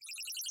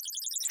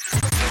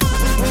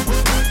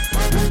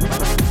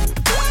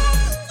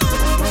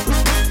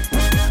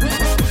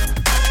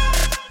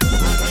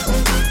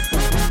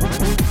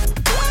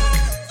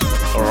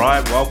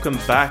welcome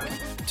back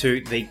to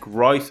the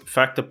Growth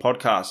Factor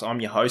Podcast. I'm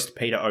your host,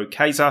 Peter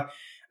O'Kaiser,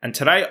 and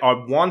today I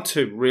want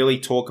to really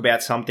talk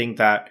about something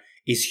that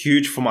is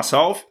huge for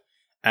myself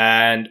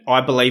and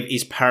I believe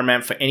is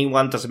paramount for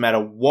anyone. Doesn't matter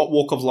what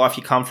walk of life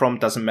you come from,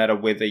 doesn't matter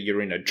whether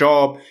you're in a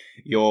job,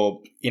 you're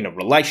in a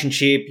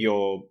relationship,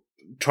 you're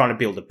trying to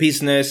build a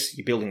business,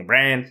 you're building a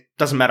brand,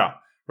 doesn't matter,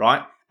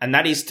 right? And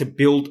that is to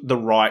build the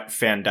right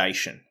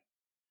foundation.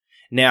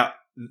 Now,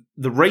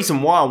 the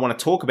reason why I want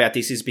to talk about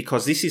this is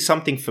because this is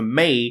something for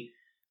me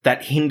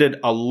that hindered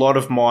a lot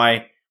of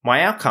my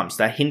outcomes,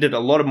 that hindered a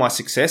lot of my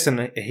success, and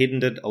it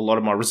hindered a lot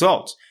of my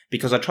results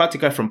because I tried to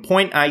go from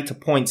point A to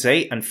point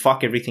Z and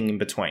fuck everything in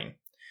between.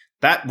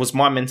 That was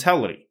my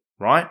mentality,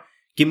 right?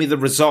 Give me the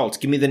results,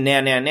 give me the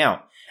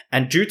now.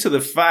 And due to the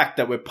fact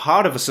that we're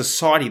part of a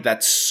society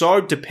that's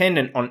so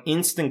dependent on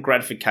instant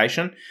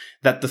gratification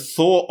that the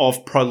thought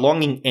of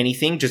prolonging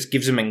anything just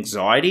gives them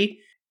anxiety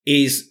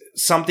is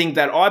something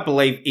that I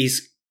believe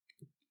is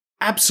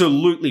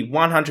absolutely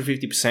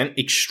 150%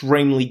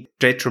 extremely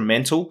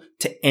detrimental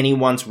to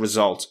anyone's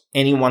results,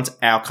 anyone's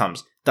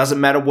outcomes.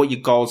 Doesn't matter what your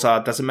goals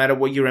are, doesn't matter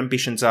what your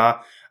ambitions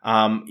are.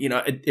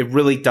 It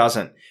really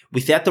doesn't.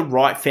 Without the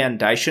right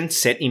foundation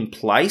set in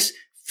place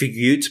for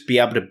you to be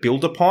able to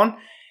build upon,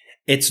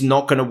 it's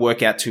not going to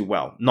work out too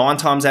well. 9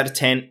 times out of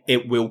 10,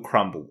 it will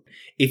crumble.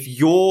 If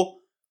your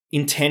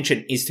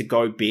intention is to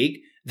go big,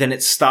 then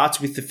it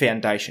starts with the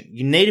foundation.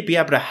 You need to be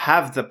able to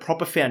have the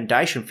proper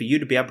foundation for you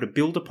to be able to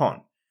build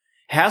upon.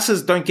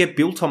 Houses don't get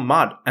built on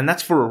mud, and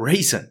that's for a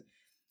reason.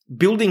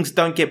 Buildings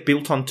don't get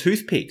built on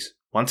toothpicks.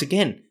 Once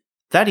again,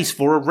 that is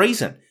for a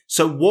reason.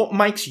 So what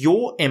makes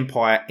your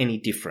empire any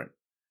different?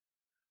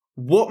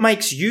 What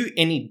makes you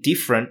any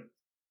different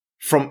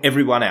from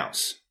everyone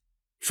else?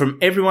 From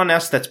everyone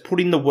else that's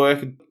put in the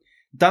work,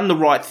 done the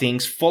right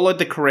things, followed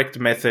the correct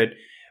method,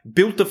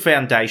 built the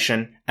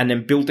foundation, and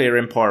then built their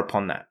empire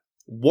upon that.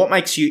 What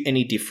makes you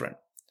any different?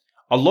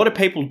 A lot of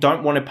people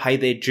don't want to pay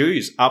their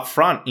dues up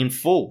front in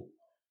full.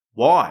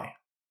 Why?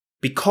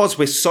 Because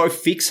we're so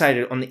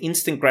fixated on the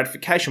instant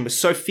gratification. We're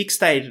so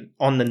fixated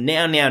on the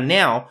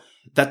now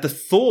that the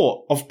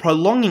thought of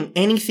prolonging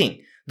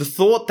anything, the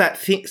thought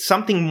that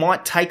something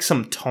might take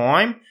some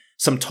time,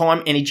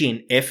 energy,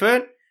 and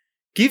effort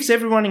gives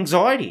everyone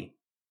anxiety.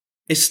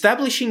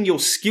 Establishing your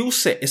skill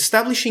set,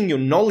 establishing your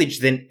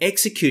knowledge, then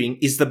executing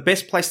is the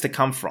best place to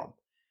come from.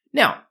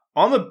 Now,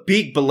 I'm a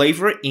big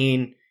believer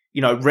in,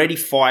 ready,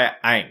 fire,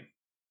 aim.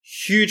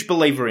 Huge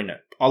believer in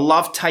it. I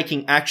love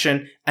taking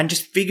action and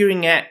just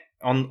figuring out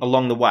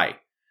along the way.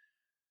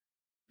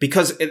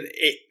 Because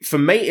for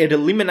me, it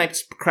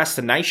eliminates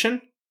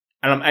procrastination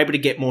and I'm able to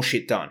get more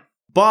shit done.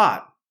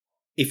 But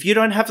if you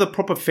don't have the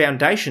proper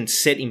foundation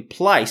set in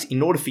place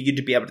in order for you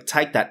to be able to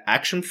take that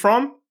action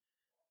from,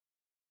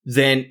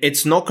 then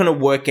it's not going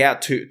to work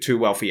out too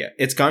well for you.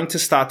 It's going to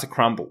start to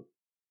crumble.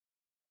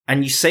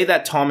 And you see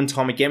that time and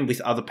time again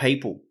with other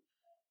people.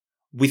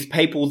 With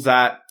people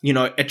that,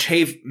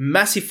 achieve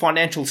massive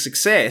financial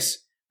success,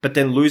 but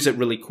then lose it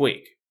really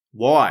quick.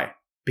 Why?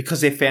 Because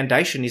their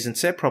foundation isn't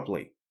set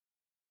properly.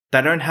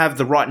 They don't have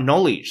the right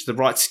knowledge, the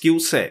right skill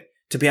set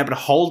to be able to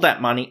hold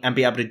that money and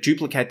be able to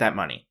duplicate that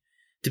money,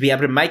 to be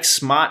able to make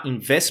smart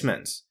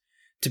investments,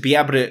 to be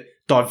able to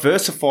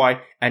diversify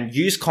and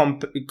use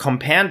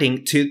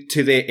compounding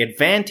to their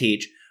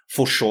advantage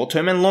for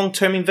short-term and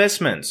long-term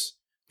investments,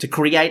 to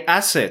create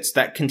assets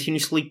that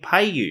continuously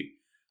pay you.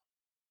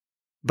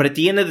 But at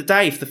the end of the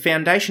day, if the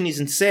foundation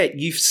isn't set,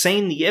 you've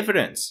seen the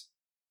evidence.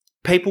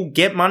 People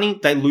get money,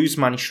 they lose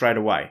money straight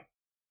away.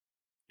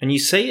 And you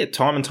see it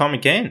time and time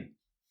again.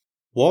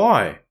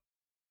 Why?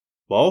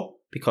 Well,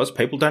 because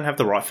people don't have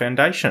the right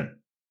foundation.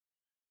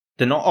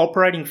 They're not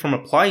operating from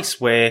a place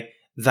where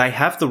they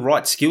have the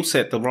right skill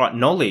set, the right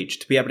knowledge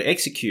to be able to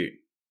execute.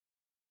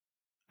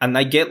 And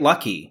they get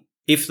lucky,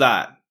 if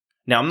that.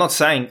 Now, I'm not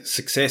saying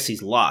success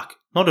is luck.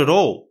 Not at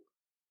all.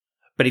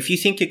 But if you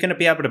think you're going to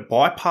be able to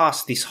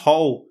bypass this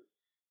whole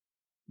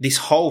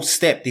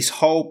step, this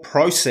whole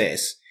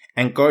process,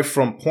 and go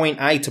from point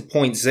A to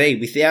point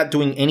Z without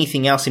doing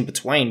anything else in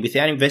between,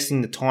 without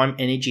investing the time,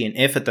 energy, and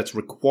effort that's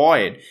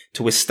required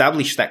to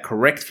establish that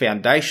correct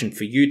foundation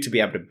for you to be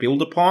able to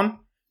build upon,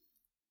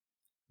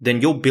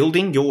 then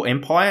your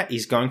empire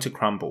is going to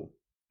crumble.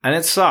 And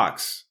it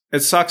sucks.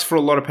 It sucks for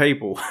a lot of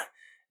people,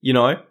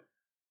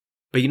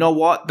 But you know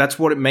what? That's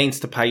what it means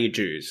to pay your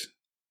dues.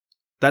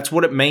 That's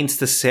what it means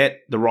to set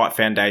the right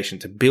foundation,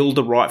 to build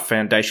the right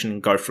foundation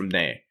and go from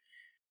there.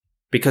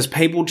 Because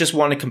people just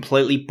want to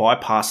completely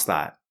bypass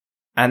that.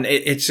 And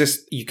it's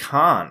just, you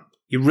can't.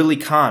 You really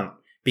can't.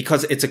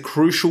 Because it's a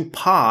crucial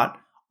part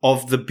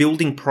of the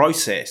building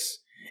process.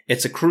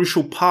 It's a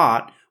crucial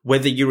part,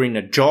 whether you're in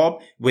a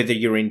job, whether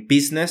you're in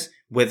business,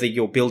 whether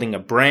you're building a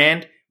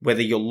brand,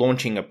 whether you're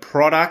launching a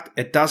product,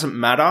 it doesn't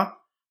matter.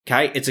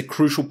 Okay? It's a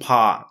crucial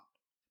part.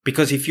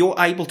 Because if you're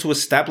able to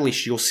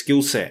establish your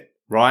skill set,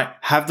 right,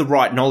 have the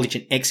right knowledge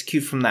and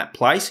execute from that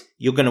place,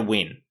 you're going to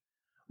win.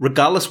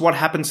 Regardless what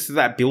happens to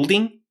that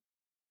building,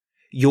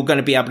 you're going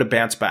to be able to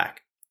bounce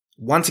back.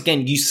 Once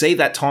again, you see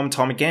that time and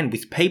time again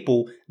with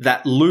people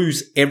that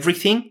lose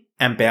everything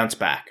and bounce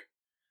back.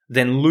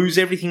 Then lose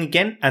everything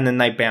again and then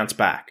they bounce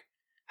back.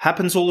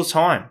 Happens all the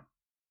time.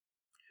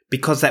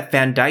 Because that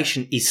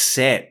foundation is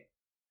set.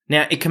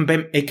 Now, it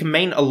can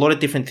mean a lot of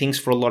different things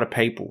for a lot of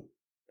people.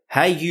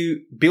 How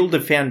you build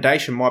a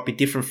foundation might be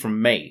different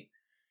from me.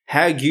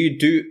 How you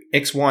do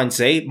X, Y, and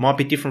Z might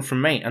be different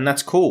from me, and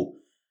that's cool.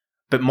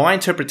 But my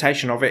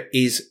interpretation of it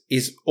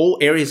is all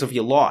areas of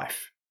your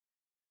life.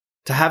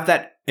 To have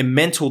that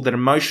mental, that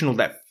emotional,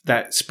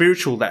 that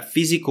spiritual, that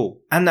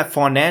physical, and that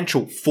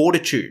financial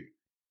fortitude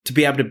to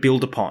be able to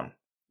build upon.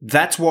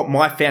 That's what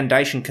my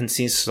foundation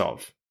consists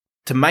of.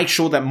 To make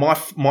sure that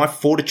my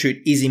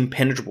fortitude is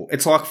impenetrable.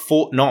 It's like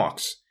Fort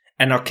Knox.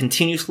 And I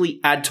continuously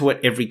add to it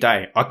every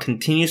day. I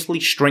continuously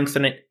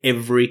strengthen it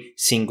every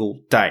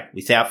single day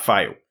without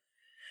fail.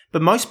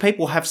 But most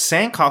people have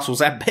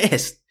sandcastles at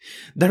best.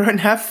 They don't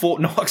have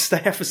Fort Knox, they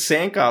have a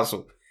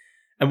sandcastle.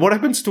 And what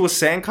happens to a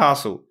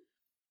sandcastle?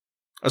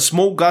 A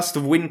small gust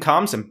of wind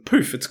comes and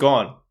poof, it's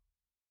gone.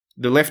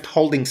 They're left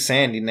holding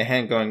sand in their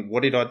hand going,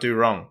 what did I do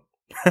wrong?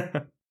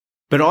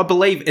 But I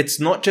believe it's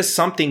not just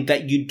something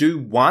that you do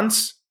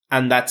once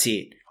and that's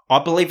it.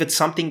 I believe it's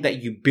something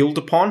that you build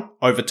upon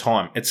over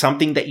time. It's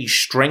something that you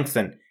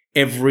strengthen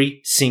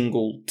every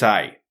single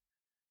day.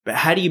 But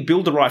how do you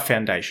build the right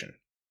foundation?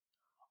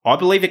 I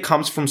believe it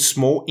comes from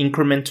small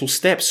incremental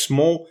steps,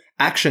 small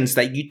actions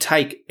that you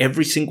take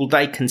every single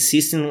day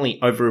consistently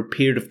over a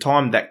period of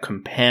time that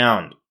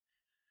compound.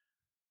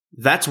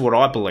 That's what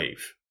I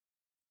believe.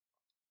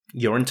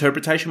 Your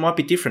interpretation might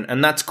be different,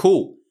 and that's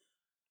cool.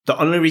 The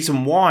only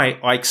reason why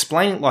I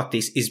explain it like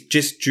this is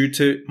just due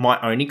to my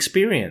own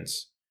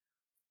experience.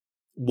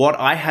 What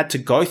I had to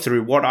go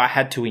through, what I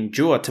had to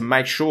endure to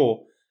make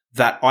sure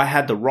that I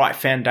had the right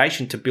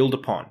foundation to build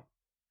upon.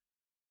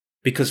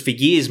 Because for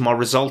years, my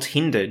results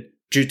hindered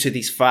due to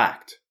this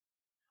fact.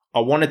 I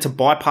wanted to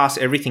bypass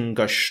everything and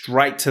go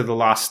straight to the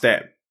last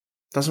step.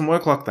 Doesn't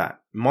work like that.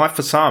 It might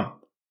for some.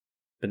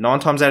 But 9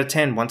 times out of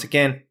 10, once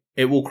again,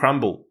 it will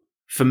crumble.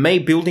 For me,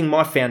 building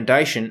my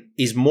foundation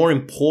is more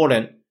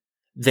important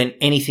than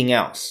anything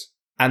else.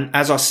 And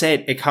as I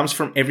said, it comes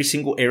from every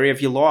single area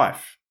of your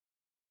life.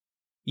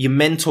 Your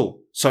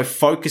mental, so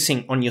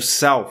focusing on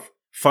yourself,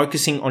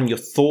 focusing on your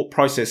thought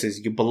processes,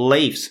 your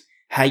beliefs,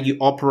 how you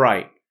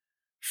operate,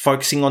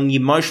 focusing on the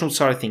emotional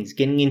side of things,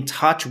 getting in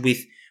touch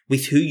with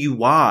who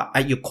you are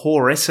at your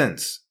core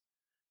essence,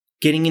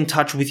 getting in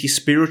touch with your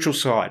spiritual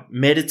side,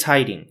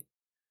 meditating,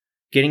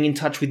 getting in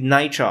touch with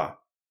nature,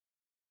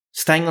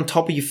 staying on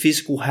top of your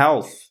physical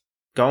health,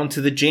 going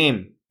to the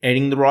gym,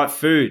 eating the right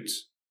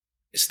foods,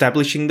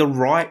 establishing the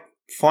right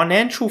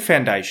financial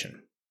foundation.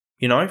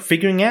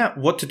 Figuring out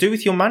what to do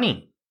with your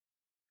money.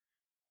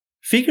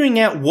 Figuring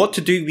out what to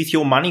do with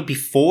your money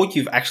before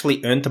you've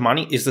actually earned the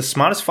money is the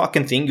smartest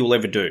fucking thing you'll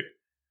ever do.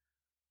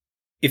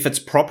 If it's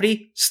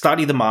property,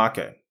 study the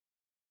market.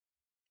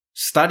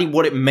 Study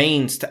what it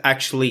means to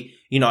actually,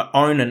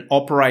 own and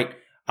operate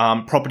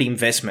property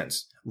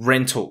investments,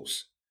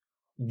 rentals.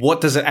 What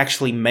does it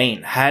actually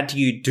mean? How do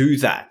you do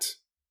that?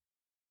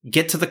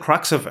 Get to the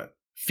crux of it.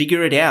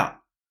 Figure it out.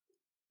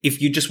 If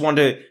you just want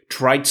to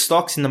trade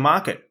stocks in the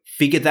market,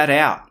 figure that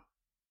out.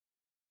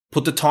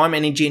 Put the time,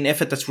 energy, and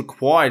effort that's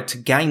required to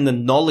gain the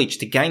knowledge,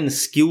 to gain the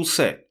skill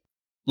set.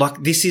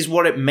 Like, this is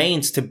what it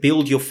means to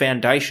build your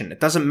foundation. It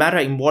doesn't matter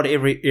in what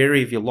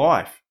area of your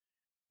life.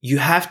 You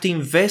have to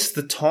invest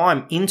the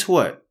time into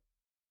it.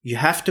 You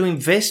have to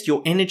invest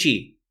your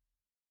energy.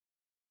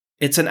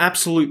 It's an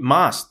absolute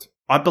must.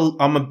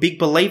 I'm a big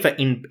believer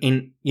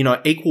in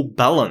equal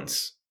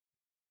balance.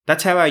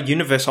 That's how our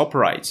universe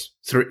operates,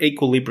 through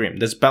equilibrium.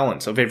 There's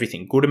balance of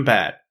everything, good and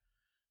bad.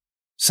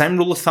 Same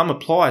rule of thumb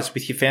applies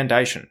with your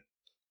foundation.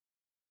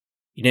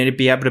 You need to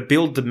be able to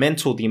build the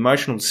mental, the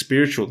emotional, the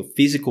spiritual, the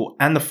physical,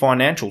 and the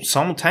financial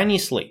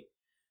simultaneously,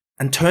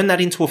 and turn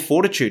that into a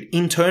fortitude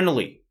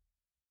internally.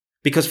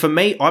 Because for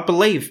me, I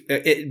believe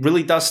it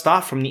really does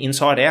start from the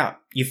inside out.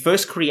 You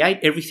first create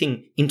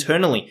everything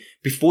internally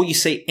before you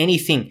see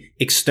anything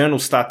external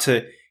start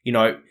to,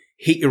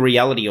 hit your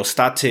reality or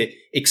start to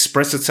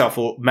express itself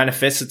or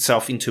manifest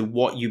itself into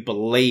what you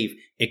believe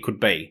it could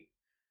be.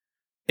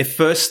 It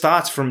first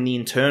starts from the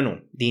internal,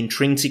 the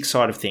intrinsic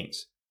side of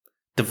things.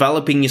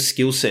 Developing your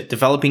skill set,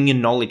 developing your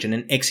knowledge, and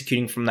then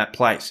executing from that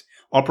place.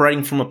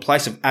 Operating from a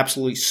place of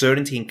absolute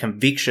certainty and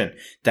conviction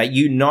that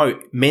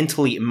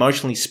mentally,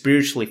 emotionally,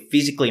 spiritually,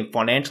 physically, and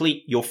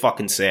financially, you're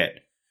fucking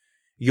set.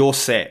 You're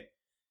set.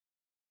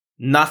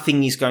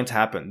 Nothing is going to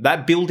happen.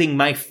 That building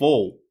may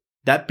fall.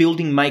 That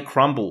building may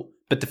crumble,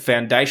 but the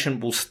foundation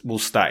will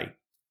stay.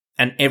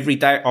 And every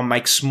day I'll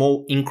make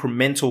small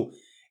incremental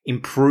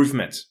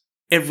improvements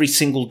every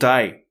single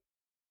day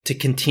to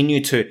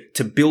continue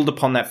to build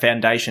upon that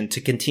foundation,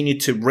 to continue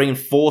to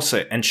reinforce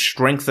it and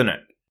strengthen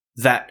it.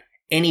 That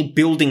any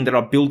building that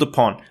I build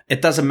upon,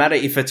 it doesn't matter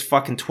if it's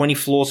fucking 20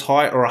 floors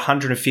high or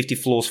 150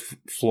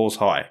 floors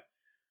high.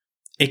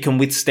 It can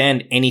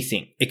withstand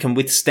anything. It can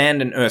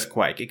withstand an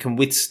earthquake. It can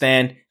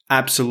withstand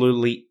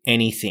absolutely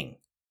anything.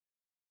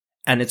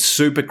 And it's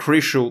super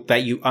crucial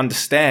that you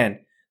understand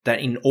that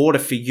in order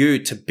for you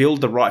to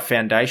build the right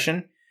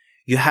foundation,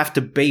 you have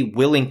to be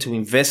willing to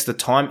invest the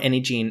time,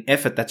 energy, and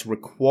effort that's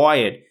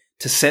required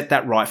to set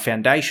that right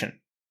foundation.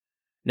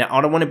 Now,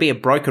 I don't want to be a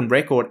broken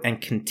record and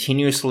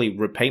continuously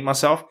repeat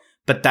myself,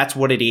 but that's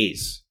what it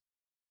is.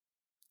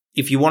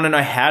 If you want to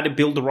know how to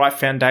build the right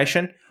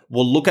foundation,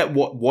 well, look at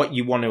what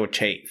you want to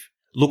achieve.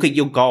 Look at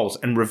your goals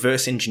and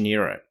reverse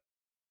engineer it.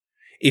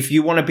 If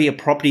you want to be a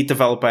property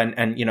developer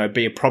and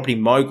be a property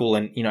mogul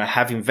and,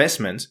 have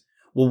investments,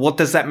 well, what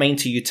does that mean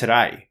to you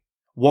today?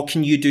 What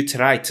can you do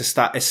today to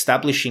start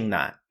establishing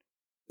that?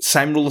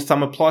 Same rule of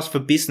thumb applies for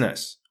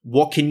business.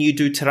 What can you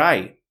do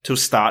today to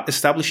start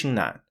establishing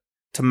that?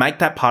 To make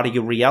that part of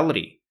your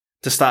reality?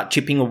 To start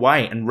chipping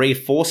away and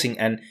reinforcing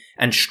and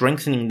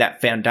strengthening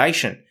that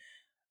foundation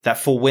that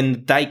for when the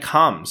day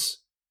comes,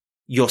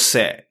 you're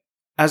set.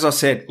 As I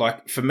said,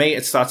 for me,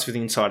 it starts with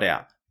the inside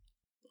out.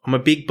 I'm a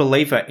big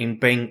believer in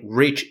being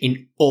rich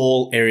in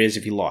all areas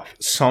of your life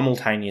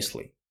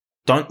simultaneously.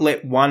 Don't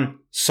let one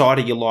side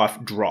of your life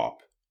drop.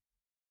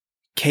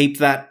 Keep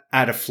that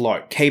at a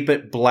float. Keep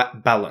it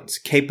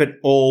balanced. Keep it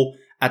all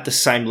at the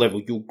same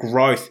level. Your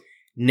growth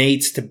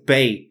needs to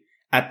be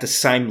at the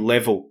same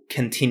level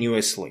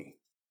continuously.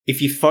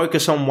 If you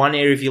focus on one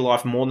area of your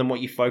life more than what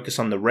you focus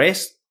on the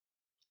rest,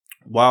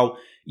 well,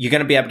 you're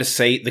going to be able to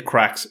see the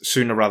cracks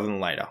sooner rather than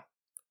later.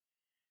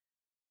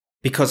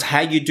 Because how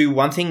you do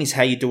one thing is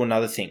how you do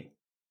another thing.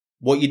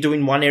 What you do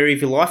in one area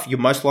of your life, you're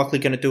most likely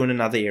going to do in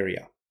another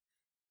area.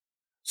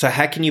 So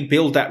how can you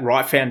build that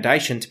right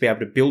foundation to be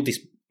able to build this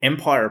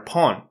empire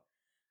upon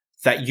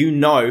that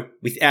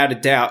without a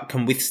doubt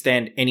can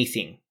withstand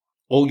anything?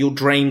 All your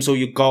dreams, all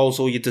your goals,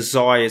 all your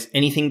desires,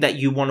 anything that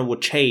you want to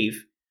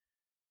achieve,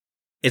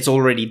 it's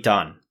already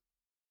done.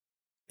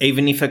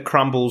 Even if it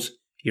crumbles,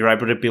 you're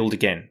able to build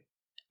again.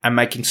 And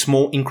making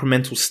small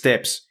incremental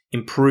steps,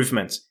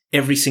 improvements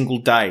every single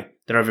day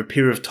that over a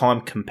period of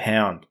time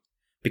compound.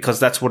 Because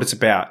that's what it's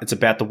about. It's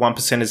about the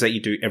 1%ers that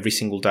you do every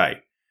single day.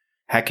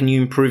 How can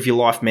you improve your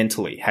life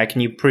mentally? How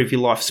can you improve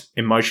your life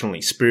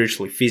emotionally,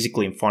 spiritually,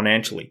 physically, and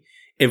financially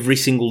every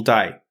single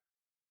day?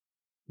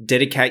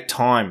 Dedicate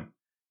time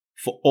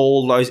for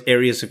all those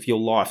areas of your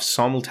life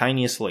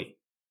simultaneously.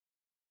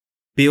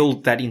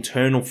 Build that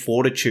internal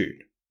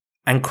fortitude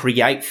and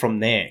create from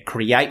there.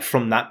 Create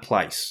from that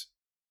place.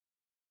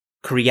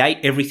 Create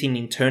everything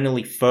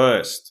internally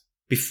first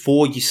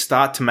before you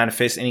start to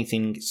manifest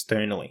anything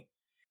externally.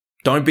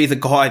 Don't be the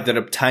guy that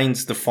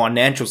obtains the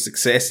financial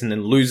success and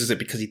then loses it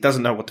because he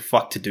doesn't know what the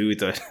fuck to do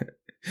with it.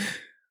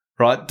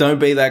 Right? Don't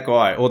be that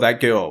guy or that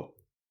girl.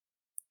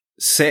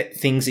 Set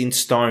things in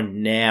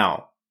stone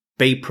now.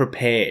 Be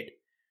prepared.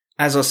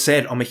 As I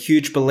said, I'm a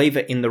huge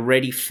believer in the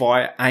ready,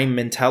 fire, aim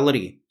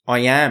mentality. I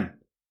am.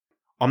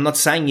 I'm not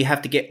saying you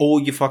have to get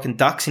all your fucking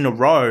ducks in a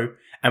row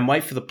and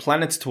wait for the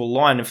planets to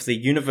align and for the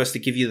universe to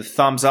give you the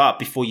thumbs up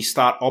before you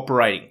start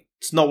operating.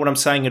 It's not what I'm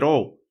saying at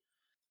all.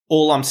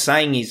 All I'm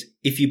saying is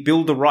if you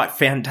build the right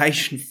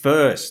foundation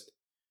first,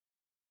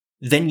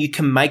 then you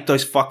can make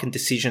those fucking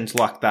decisions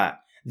like that.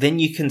 Then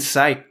you can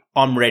say,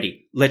 I'm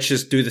ready. Let's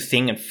just do the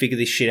thing and figure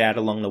this shit out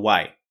along the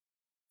way.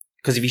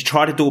 Because if you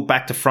try to do it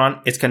back to front,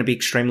 it's going to be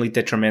extremely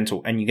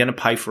detrimental and you're going to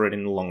pay for it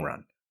in the long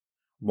run.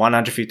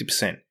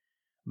 150%.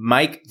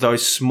 Make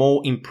those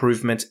small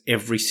improvements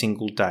every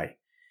single day.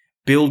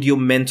 Build your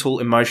mental,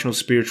 emotional,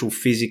 spiritual,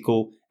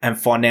 physical, and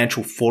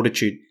financial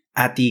fortitude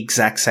at the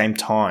exact same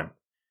time.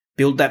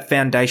 Build that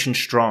foundation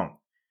strong.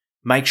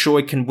 Make sure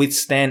it can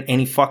withstand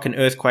any fucking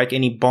earthquake,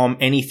 any bomb,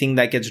 anything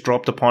that gets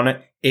dropped upon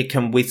it, it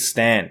can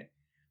withstand.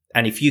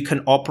 And if you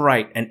can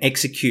operate and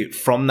execute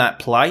from that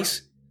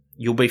place,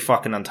 you'll be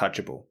fucking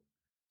untouchable.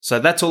 So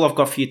that's all I've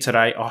got for you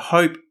today. I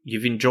hope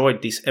you've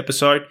enjoyed this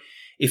episode.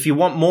 If you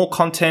want more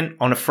content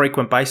on a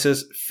frequent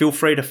basis, feel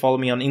free to follow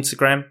me on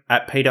Instagram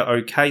at Peter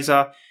O.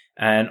 Kaiser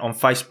and on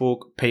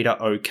Facebook, Peter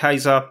O.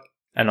 Kaiser.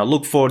 And I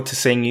look forward to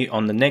seeing you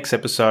on the next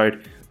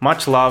episode.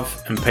 Much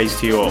love and peace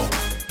to you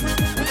all.